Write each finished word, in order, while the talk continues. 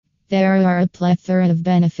There are a plethora of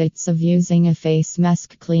benefits of using a face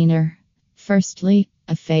mask cleaner. Firstly,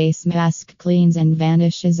 a face mask cleans and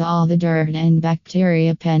vanishes all the dirt and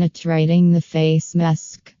bacteria penetrating the face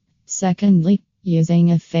mask. Secondly,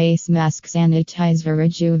 using a face mask sanitizer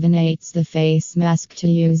rejuvenates the face mask to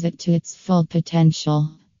use it to its full potential.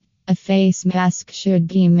 A face mask should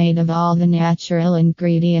be made of all the natural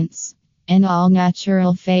ingredients. An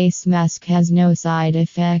all-natural face mask has no side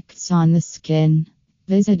effects on the skin.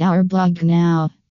 Visit our blog now.